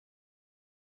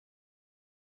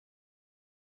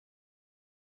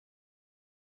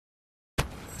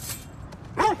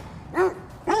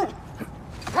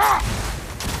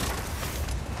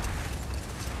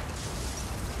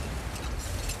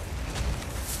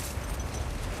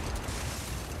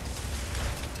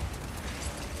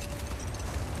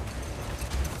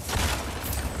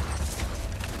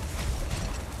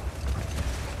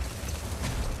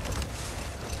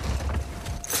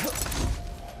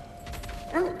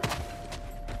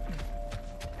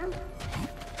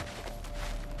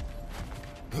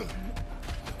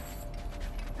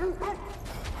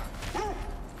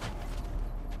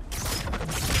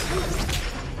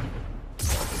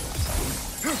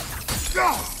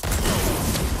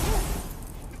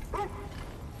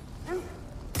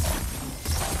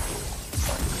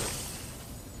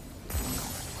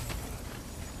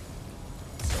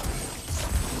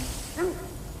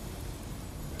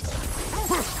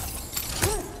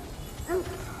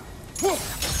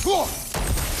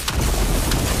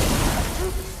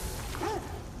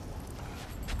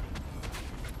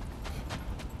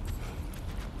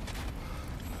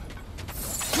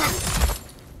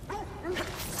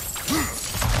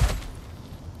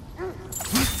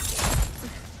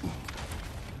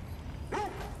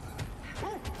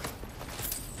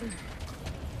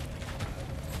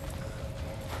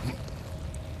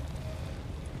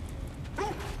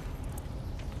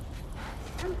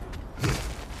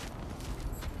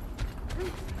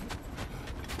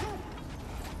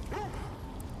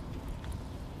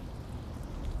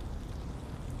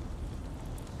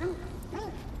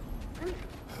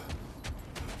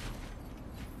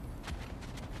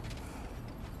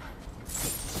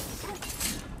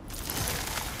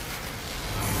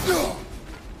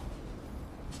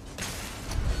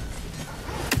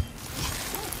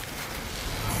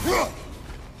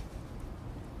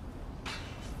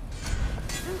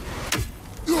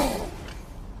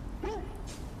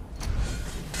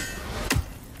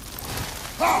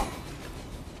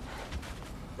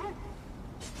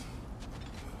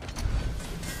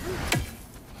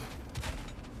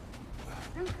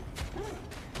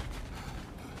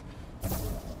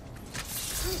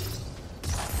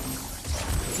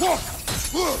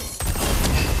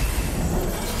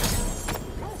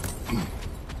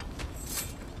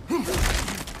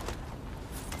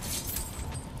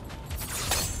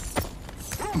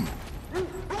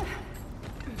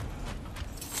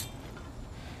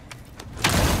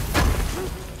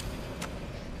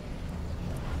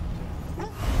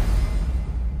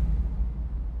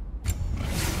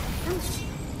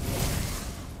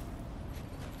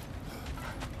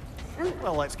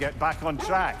Well, let's get back on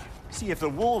track. See if the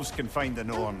wolves can find the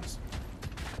Norns.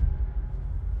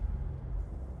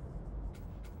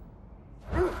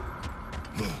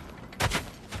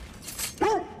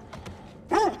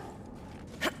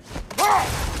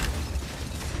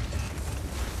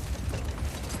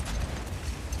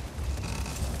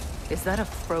 Is that a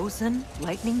frozen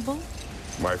lightning bolt?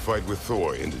 My fight with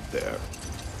Thor ended there.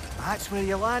 That's where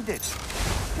you landed.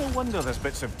 No wonder there's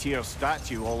bits of Tyr's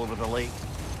statue all over the lake.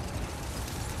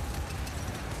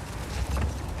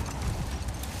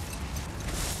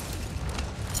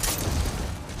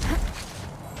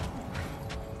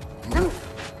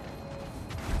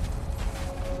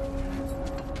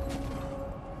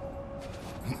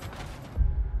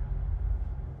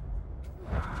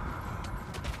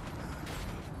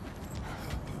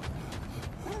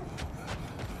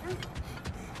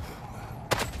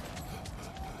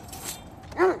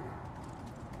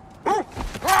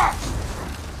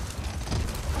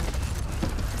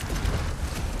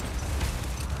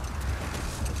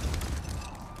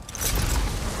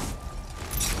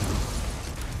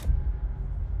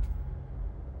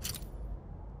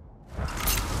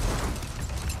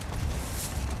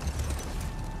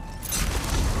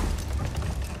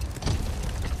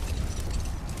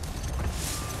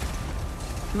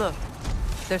 Look,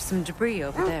 there's some debris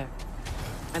over there.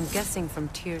 I'm guessing from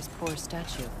Tyr's poor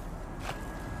statue.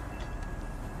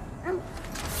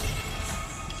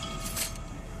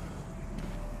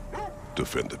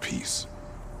 Defend the peace.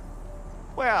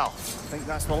 Well, I think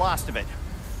that's the last of it.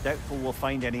 Doubtful we'll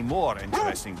find any more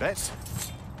interesting bits.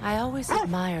 I always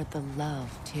admired the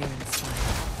love Tyr inspired.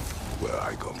 Where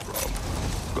I come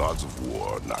from, gods of war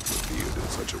are not revered in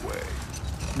such a way.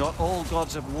 Not all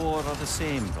gods of war are the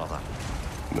same, brother.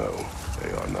 No,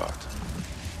 they are not.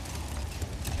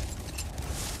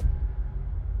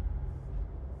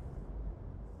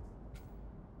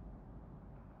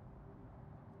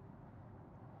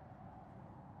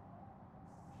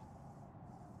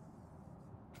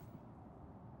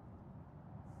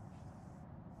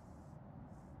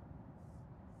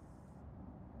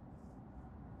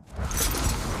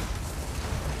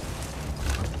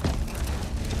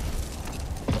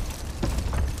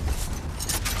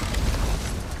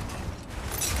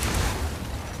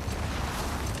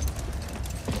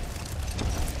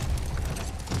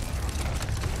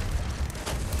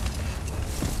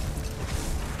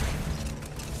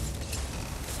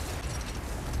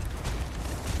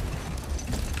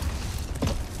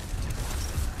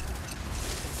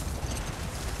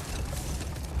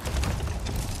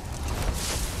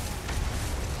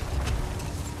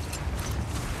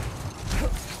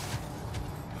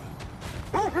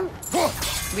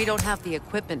 We don't have the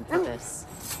equipment for this.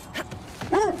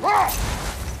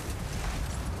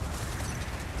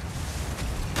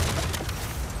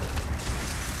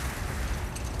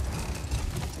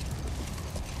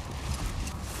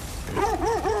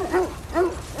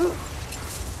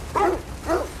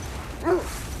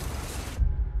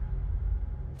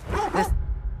 This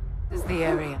is the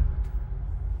area.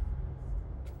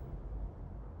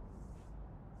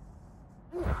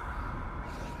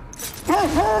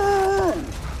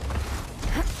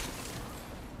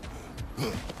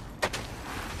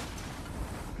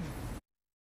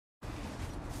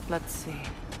 Let's see.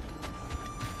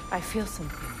 I feel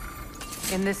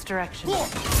something. In this direction.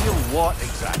 Feel what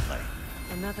exactly?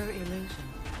 Another illusion.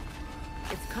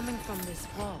 It's coming from this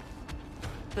wall.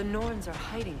 The Norns are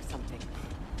hiding something.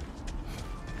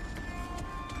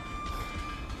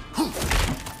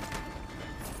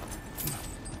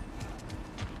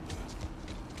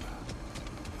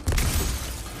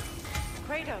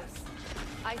 KRATOS,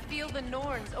 I feel the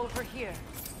Norns over here.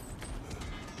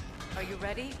 Are you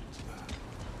ready?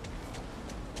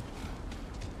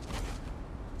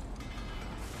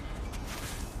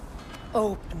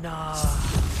 Open up.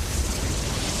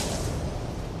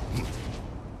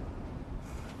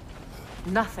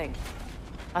 Nothing.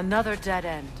 Another dead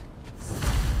end.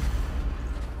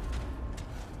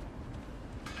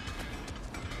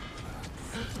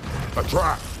 A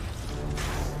trap!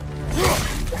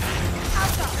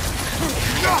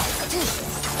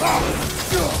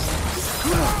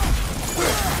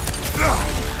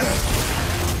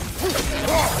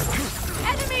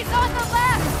 Enemies on the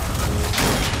left!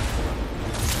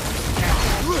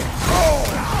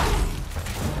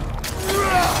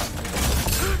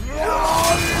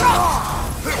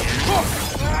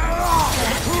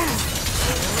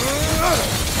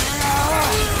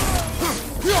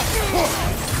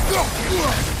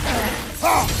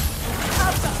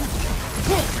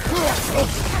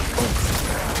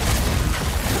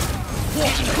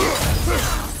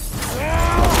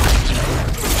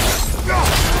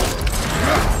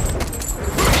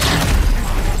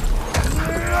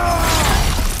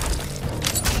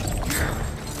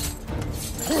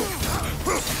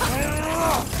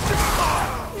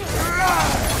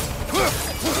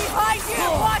 Behind you!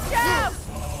 Watch out!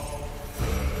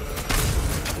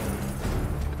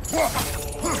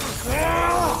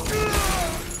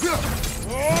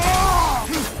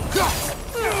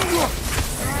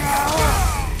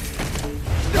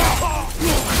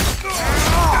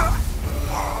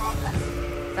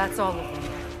 That's all of them.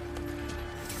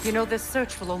 You know, this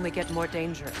search will only get more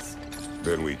dangerous.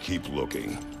 Then we keep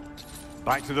looking.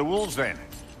 Back to the wolves then.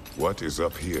 What is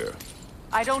up here?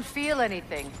 I don't feel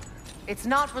anything. It's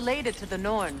not related to the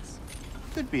Norns.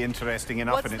 Could be interesting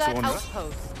enough in its own right.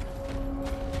 Outpost?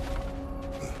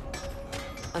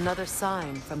 Another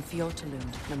sign from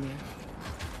Fjortulund, Nornir.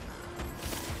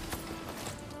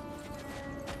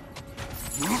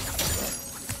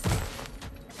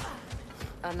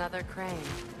 Another crane.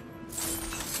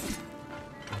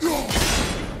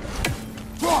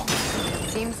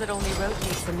 Seems it only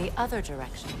rotates in the other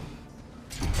direction.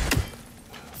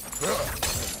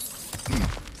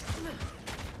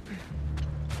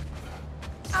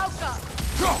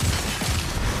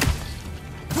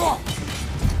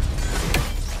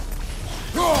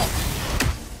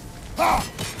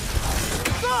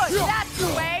 Good, that's the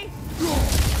way!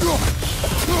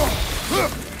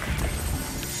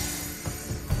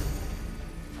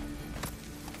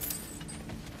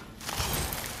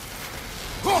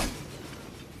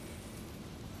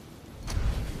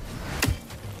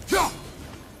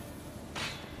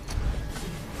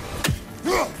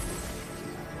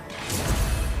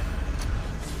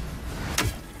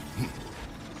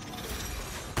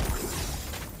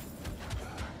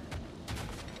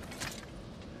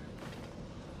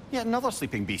 Yet another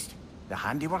sleeping beast. The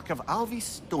handiwork of Alvis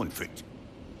Stonefoot.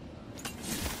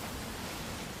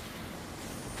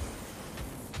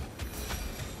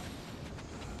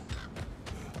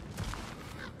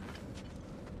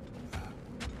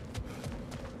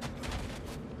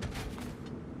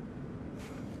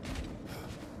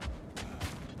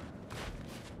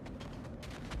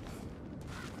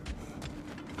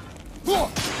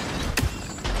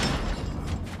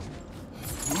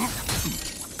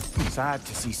 Sad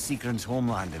to see Sigrun's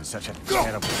homeland in such a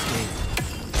terrible state.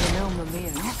 You know,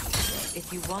 Mimir,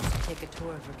 if you want to take a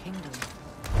tour of her kingdom,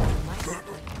 you might not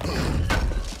like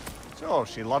it. So,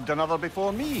 she loved another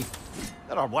before me.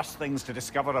 There are worse things to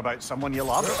discover about someone you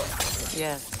love.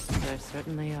 Yes, there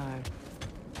certainly are.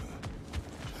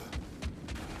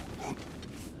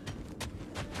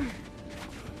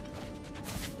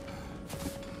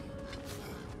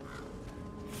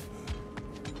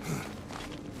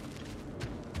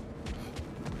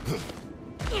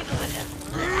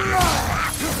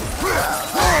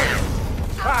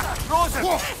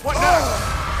 What now?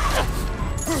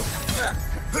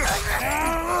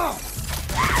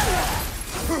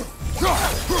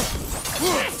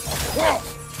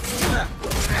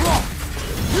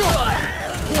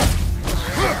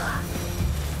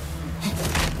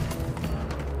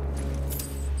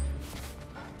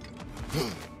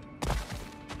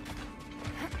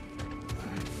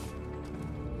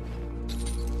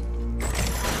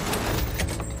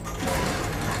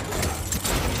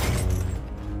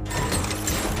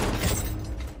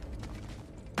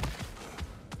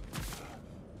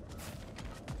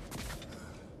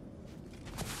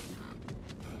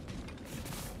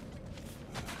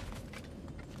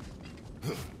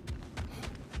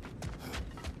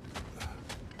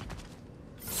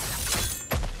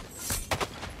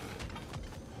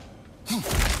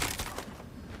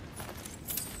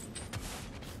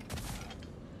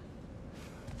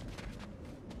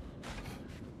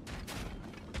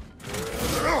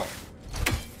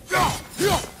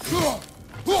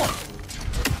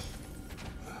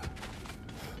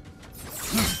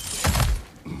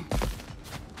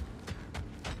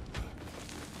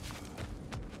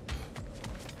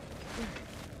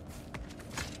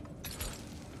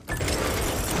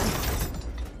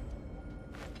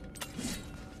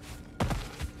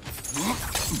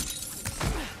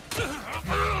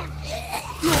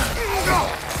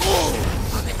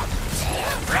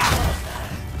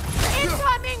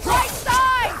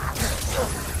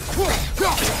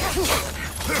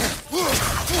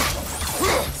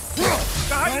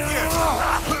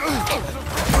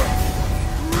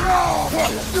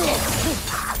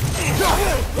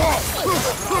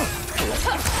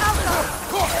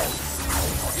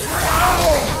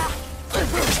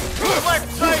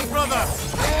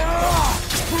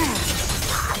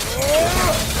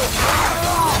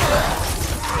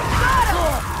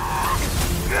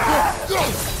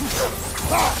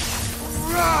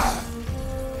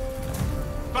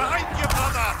 Behind you,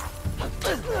 brother!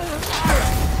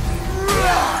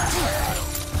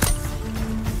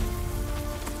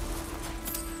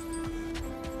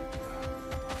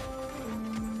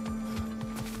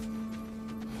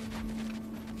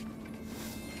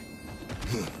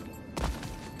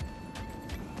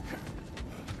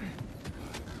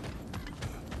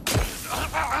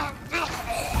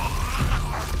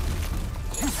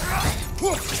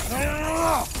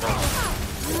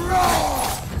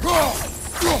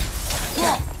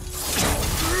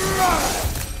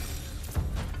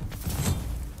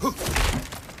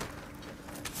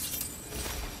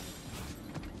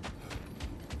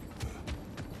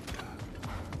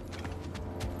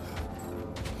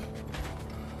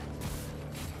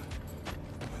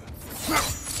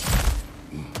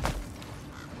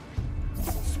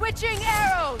 Switching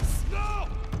arrows!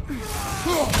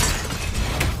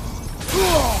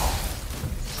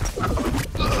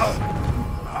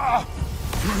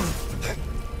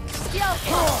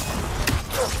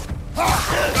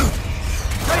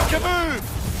 Make a move!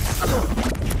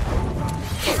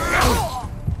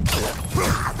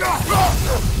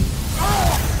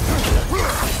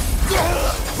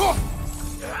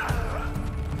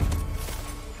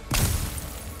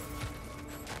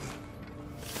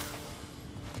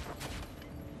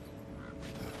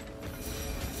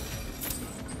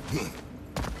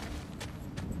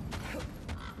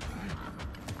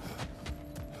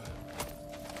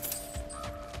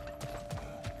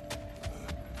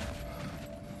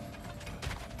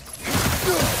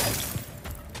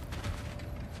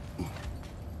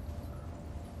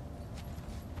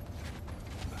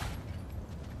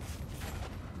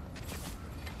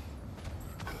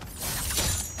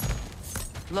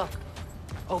 Look,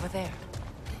 over there.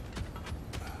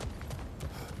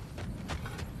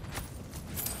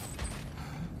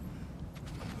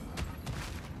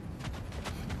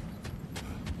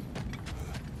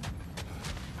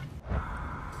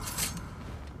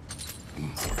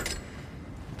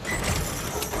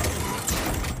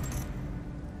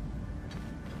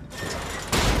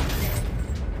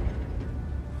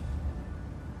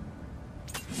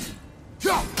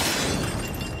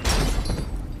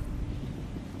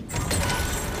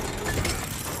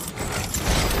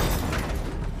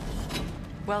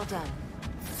 Well done.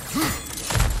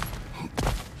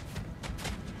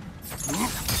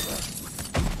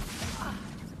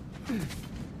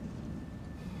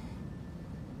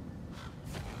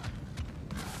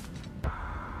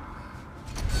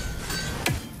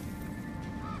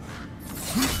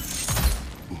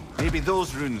 Maybe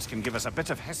those runes can give us a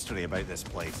bit of history about this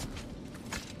place.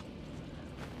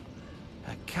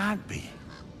 It can't be.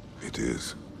 It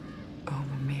is. Oh,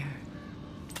 Mimir.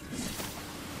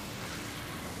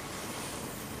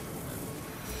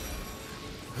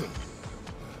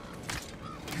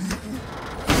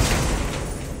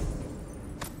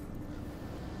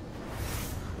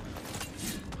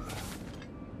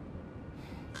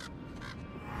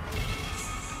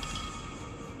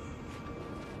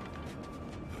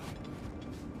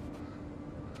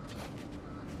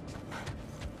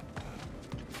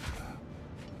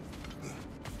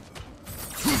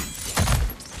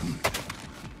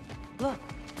 Look,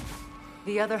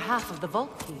 the other half of the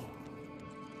vault key.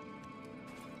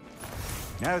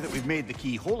 Now that we've made the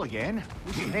key whole again,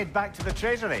 we can head back to the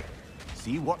treasury.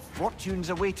 See what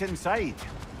fortunes await inside.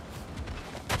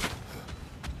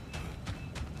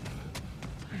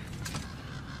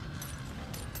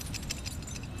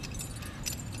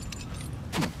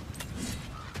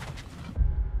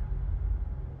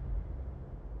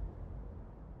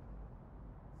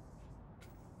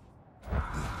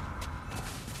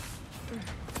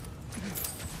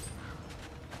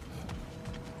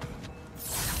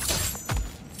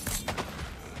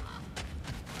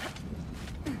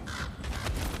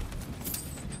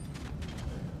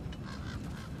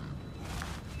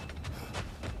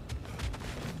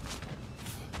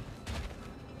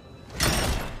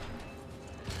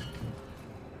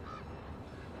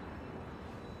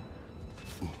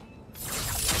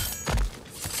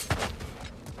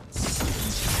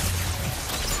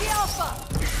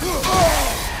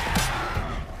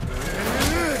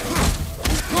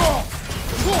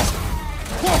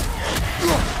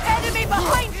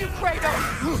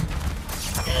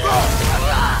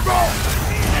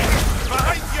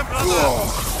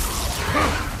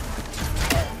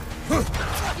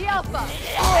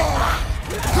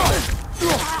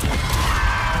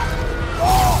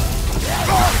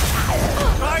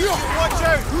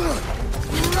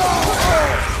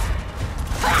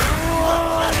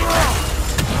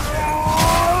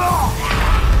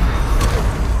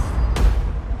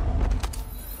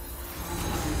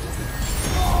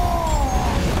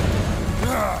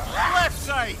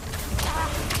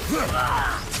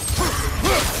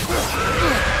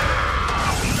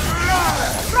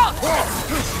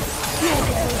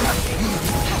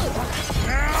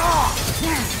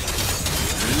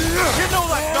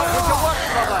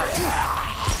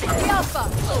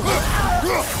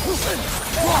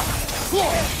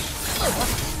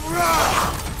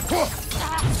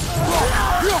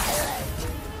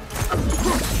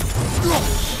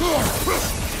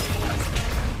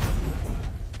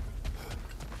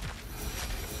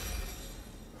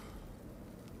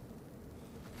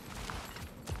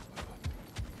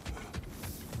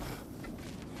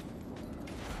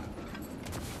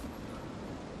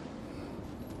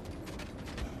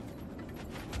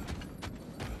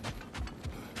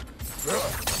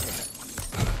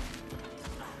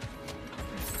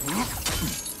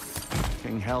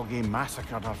 King Helgi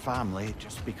massacred her family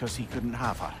just because he couldn't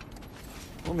have her.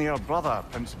 Only her brother,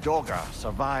 Prince Dogr,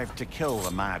 survived to kill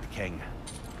the Mad King.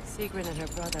 Sigrun and her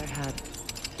brother had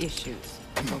issues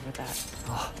over that.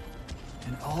 Oh,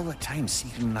 and all the time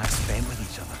Sigrun and I spent with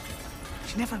each other,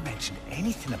 she never mentioned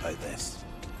anything about this.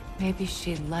 Maybe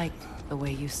she liked the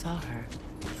way you saw her.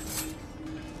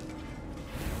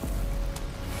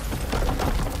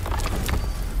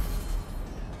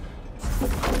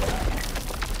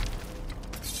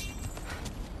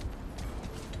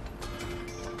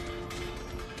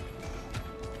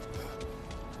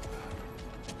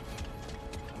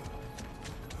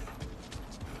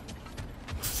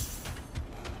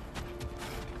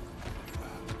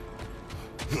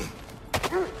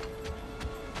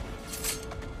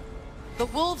 The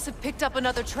wolves have picked up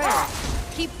another trail.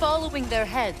 Keep following their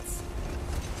heads.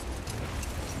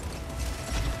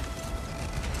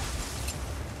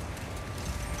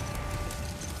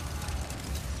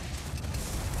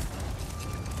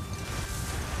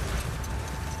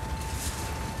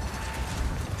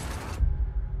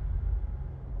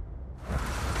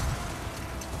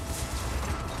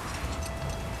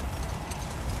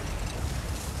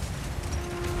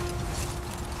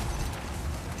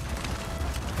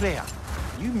 Freya,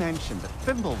 you mentioned that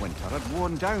Fimbulwinter had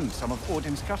worn down some of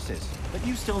Odin's curses, but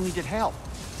you still needed help.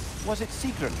 Was it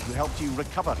Sigrun who helped you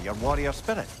recover your warrior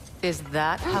spirit? Is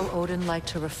that how Odin liked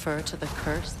to refer to the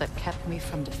curse that kept me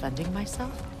from defending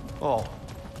myself? Oh,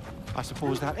 I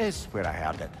suppose that is where I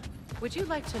heard it. Would you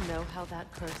like to know how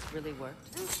that curse really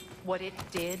worked? What it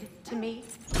did to me?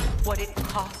 What it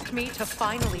cost me to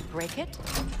finally break it?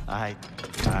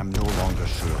 I'm no longer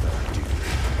sure that I do.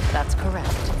 That's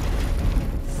correct.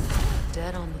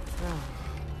 Dead on the throne.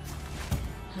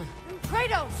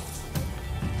 KRATOS!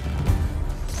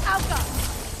 Alpha!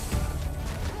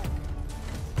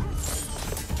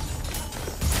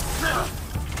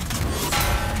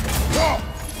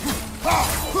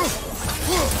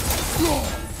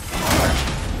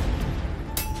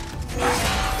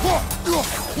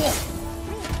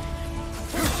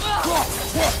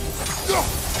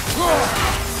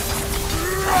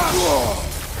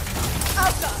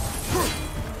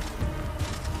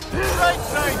 Right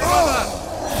side, brother!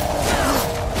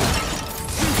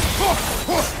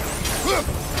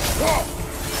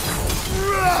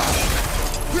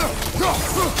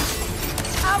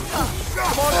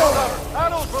 Come on, brother!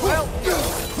 Arrows will help!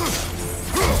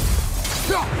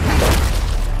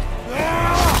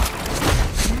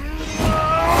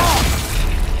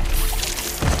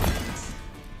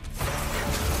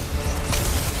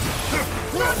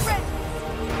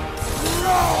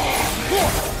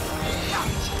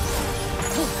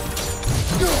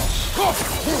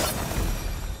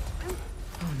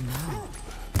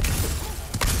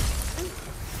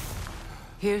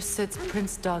 Here sits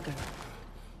Prince Dogr.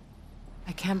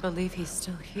 I can't believe he's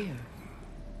still here.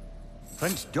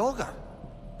 Prince Dogr?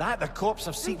 That the corpse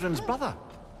of Sigrun's brother?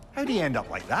 How'd he end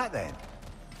up like that, then?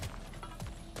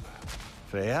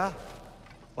 Freya,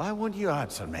 why won't you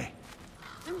answer me?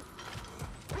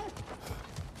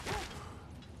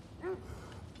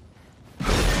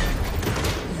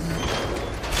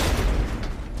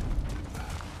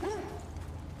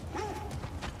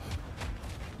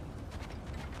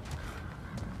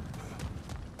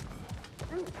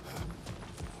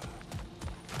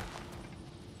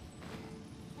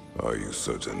 Are you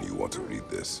certain you want to read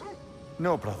this?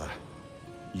 No, brother.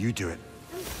 You do it.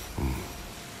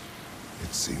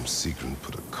 It seems Sigrun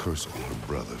put a curse on her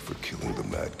brother for killing the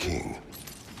Mad King.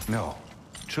 No.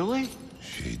 Truly?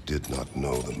 She did not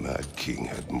know the Mad King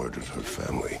had murdered her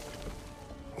family.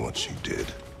 What she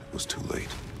did was too late.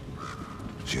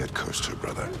 She had cursed her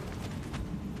brother.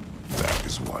 That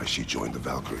is why she joined the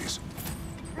Valkyries.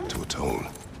 To atone.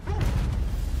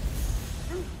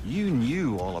 You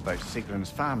knew all about Sigrun's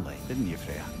family, didn't you,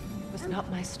 Freya? It was not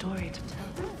my story to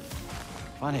tell.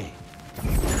 Funny.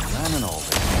 Learning all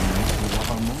this makes me love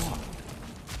her more.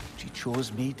 She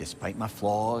chose me despite my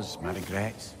flaws, my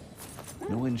regrets.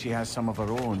 Knowing she has some of her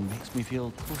own makes me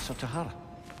feel closer to her.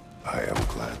 I am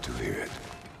glad to hear it.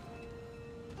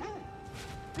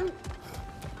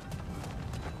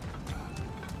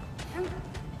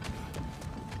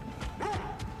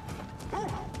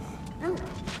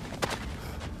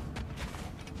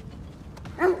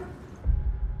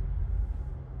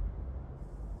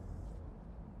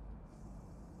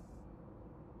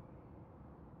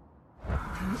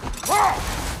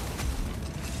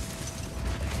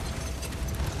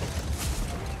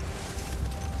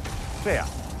 Fair.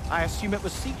 I assume it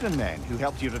was Sigrun then who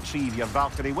helped you retrieve your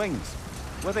Valkyrie wings.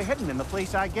 Were they hidden in the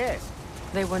place I guessed?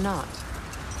 They were not.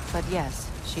 But yes,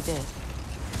 she did.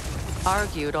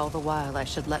 Argued all the while I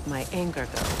should let my anger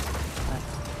go, but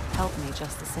helped me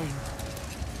just the same.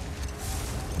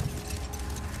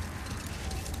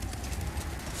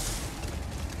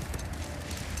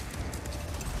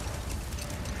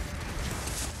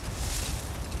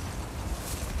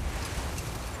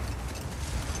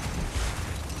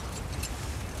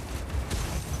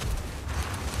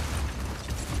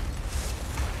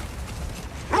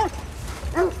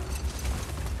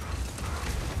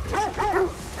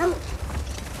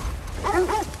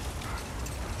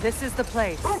 This is the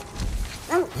place.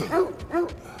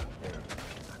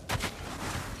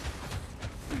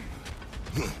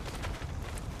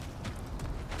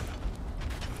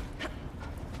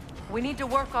 We need to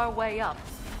work our way up.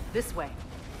 This way.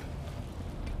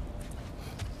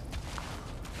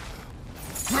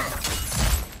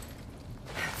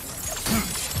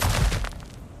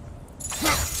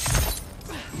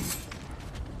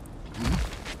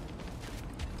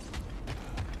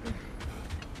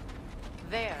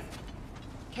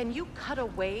 Can you cut a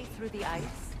way through the ice?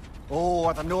 Oh,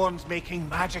 are the Norns making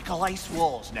magical ice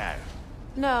walls now?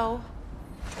 No.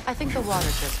 I think the water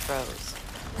just froze.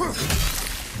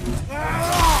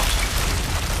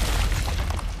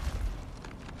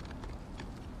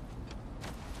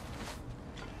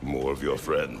 More of your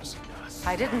friends.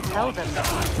 I didn't tell them that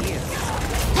he's here.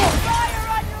 Fire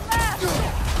on your left!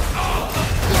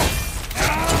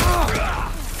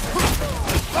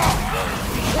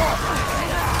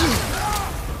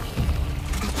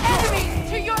 Enemies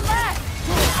to your left!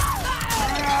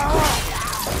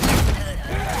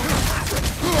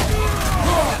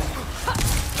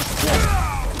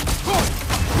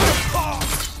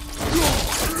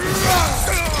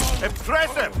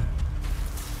 Impressive!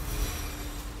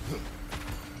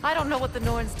 I don't know what the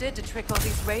Norns did to trick all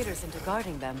these raiders into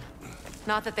guarding them.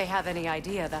 Not that they have any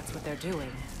idea that's what they're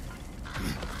doing.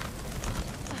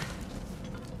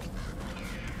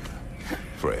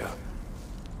 Freya,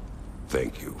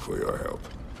 thank you for your help.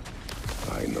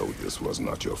 I know this was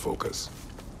not your focus.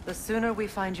 The sooner we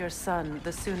find your son,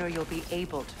 the sooner you'll be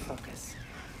able to focus.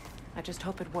 I just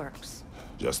hope it works.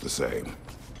 Just the same.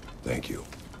 Thank you.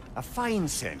 A fine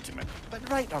sentiment, but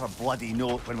write her a bloody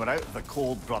note when we're out of the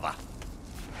cold, brother.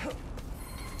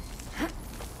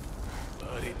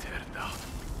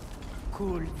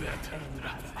 Cool.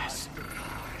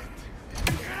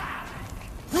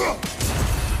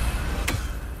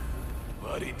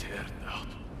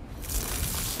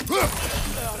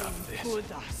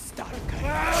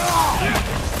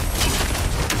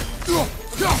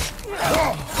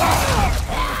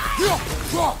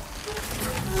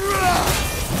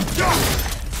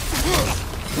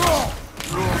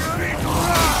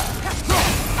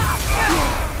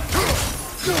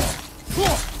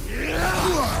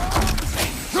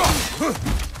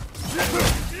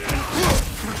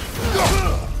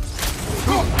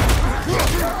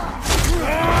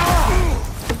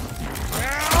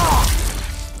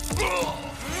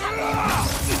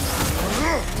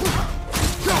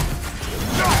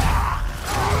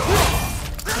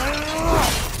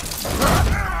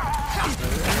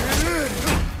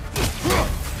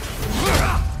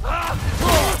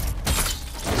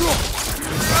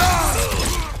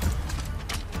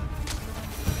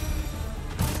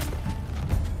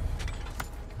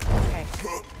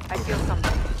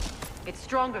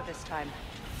 Stronger this time.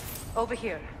 Over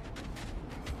here.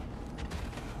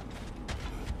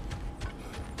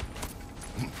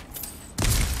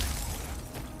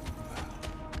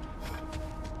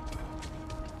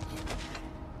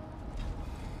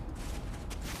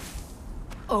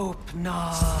 Open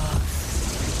up.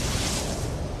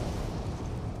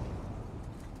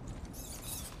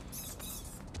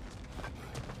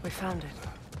 We found it.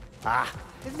 Ah,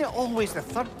 isn't it always the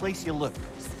third place you look?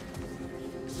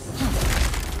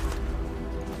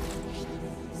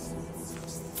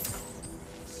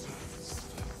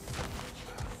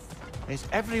 Is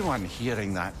everyone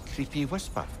hearing that creepy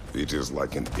whisper? It is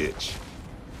like an itch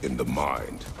in the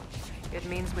mind. It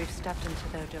means we've stepped into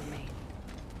their domain.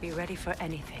 Be ready for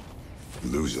anything.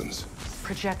 Illusions.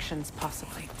 Projections,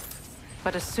 possibly.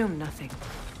 But assume nothing.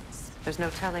 There's no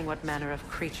telling what manner of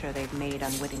creature they've made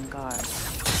unwitting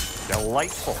guards.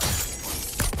 Delightful.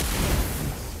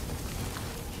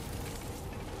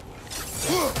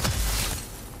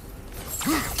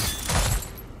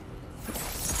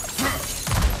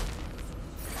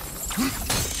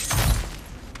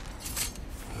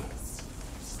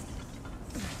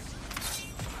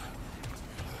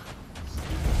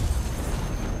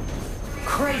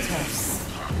 KRATOS!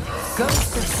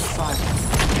 Ghost of Sparta,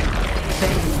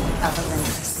 Bane of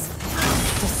Olympus,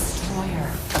 Destroyer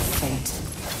of Fate,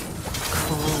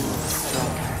 Cruel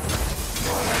Striker,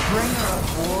 Bringer of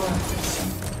War,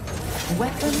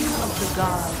 Weapon of the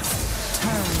Gods,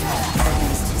 turned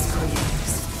against his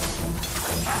creators.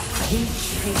 He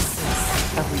chases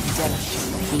a redemption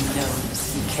he knows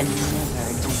he can never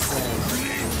deserve.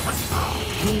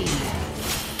 He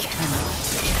cannot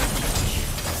change.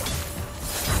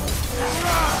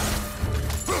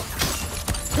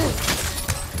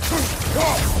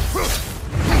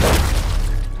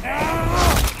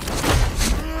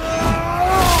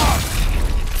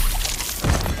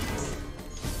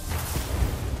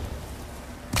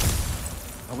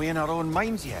 Are we in our own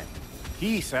minds yet?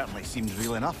 He certainly seems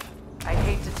real enough. I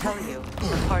hate to tell you,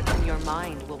 the parts in your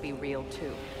mind will be real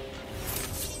too.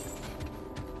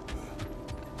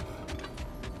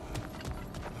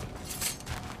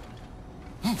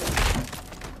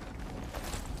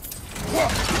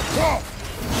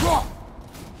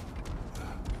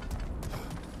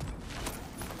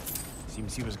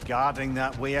 Seems he was guarding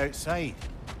that way outside.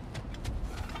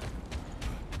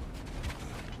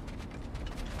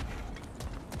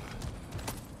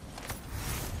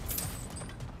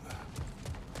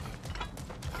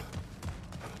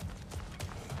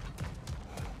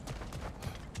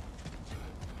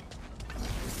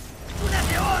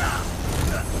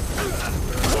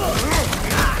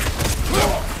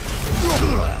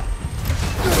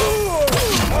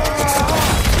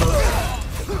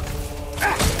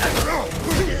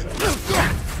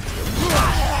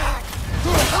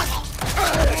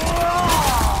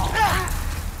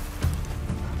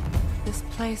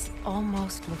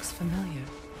 Almost looks familiar,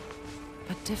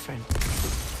 but different.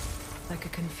 Like a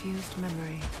confused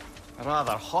memory. A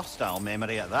rather hostile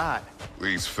memory at that.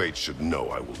 These fates should know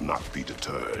I will not be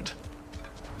deterred.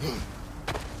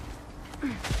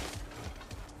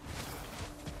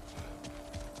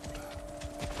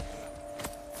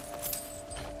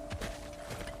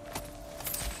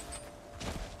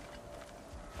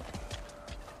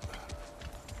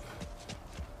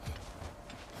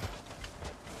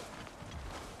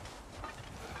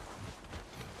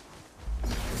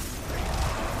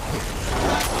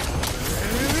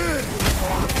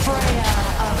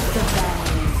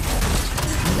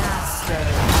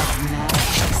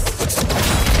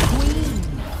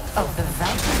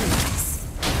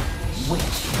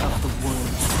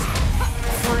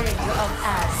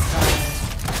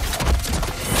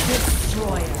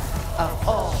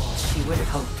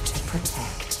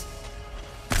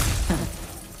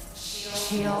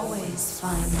 She always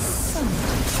finds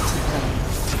something to blame.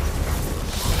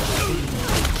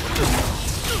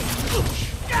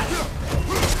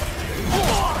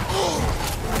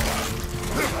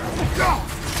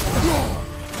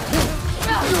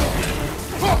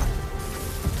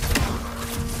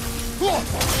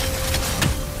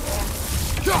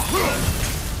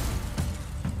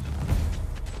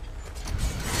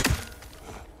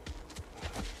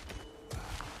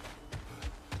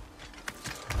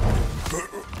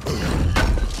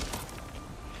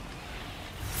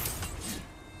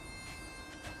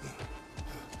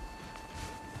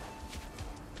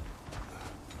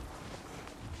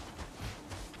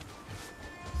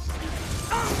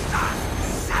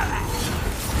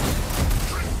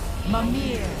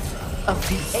 Nornir of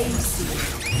the AC.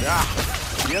 Yeah,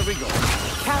 here we go.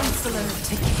 Counselor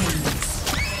to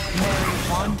Kings. Mary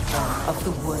Wanton of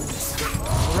the Woods.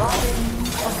 Robin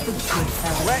of the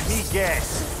Goodfellas. Let me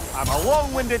guess. I'm a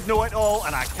long-winded know-it-all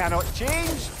and I cannot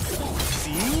change?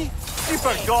 See? You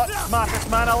forgot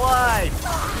smartest man alive!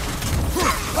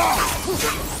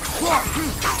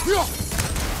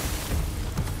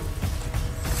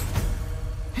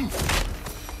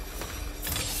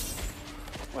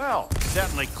 Well,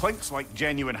 certainly clinks like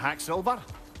genuine hack silver.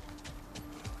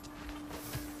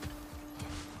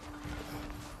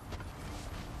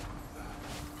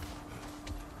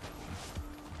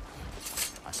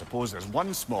 I suppose there's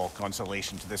one small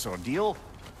consolation to this ordeal.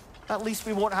 At least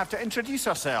we won't have to introduce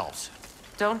ourselves.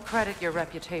 Don't credit your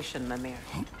reputation, Mimir.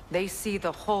 They see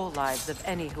the whole lives of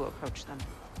any who approach them.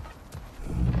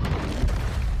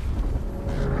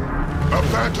 A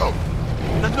phantom!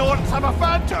 The Norns have a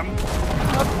phantom?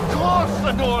 Of course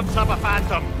the Norns have a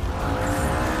phantom!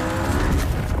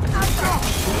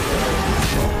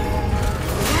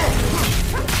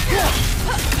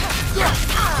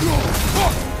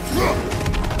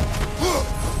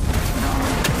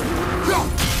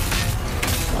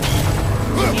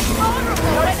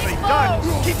 Nicely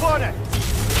done! Keep on it!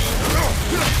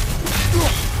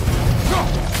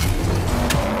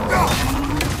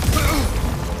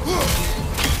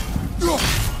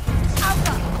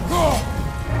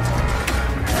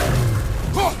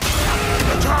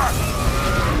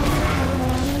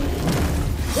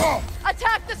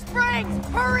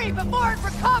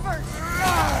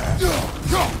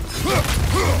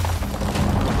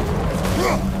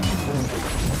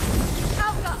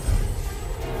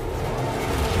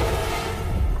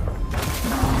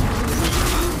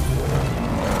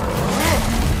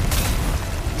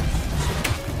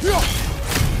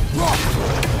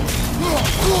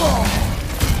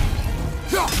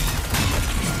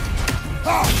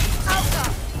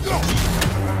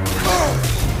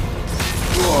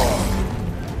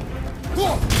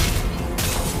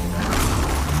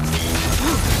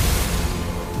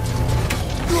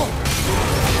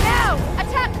 Now!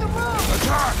 Attack the room!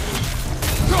 Attack!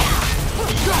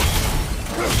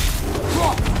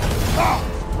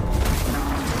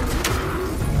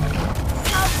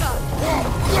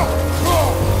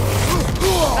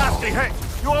 Nasty hit!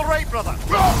 You all right, brother?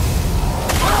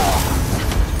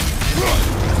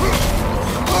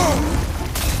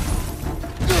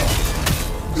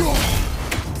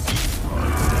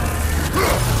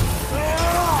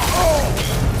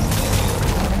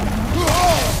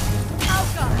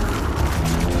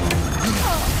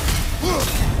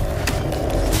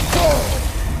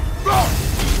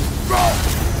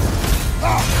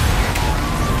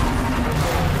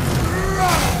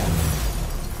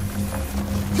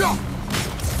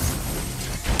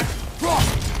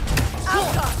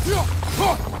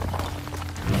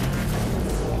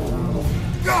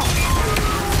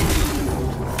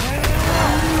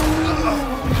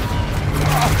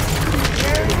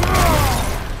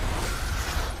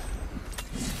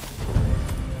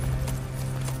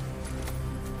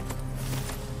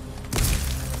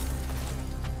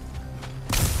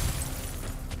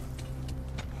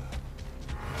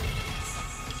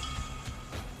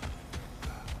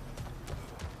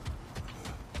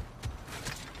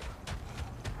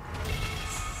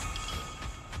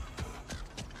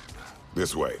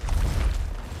 This way.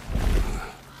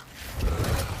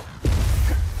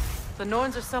 The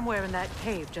Norns are somewhere in that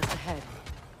cave just ahead.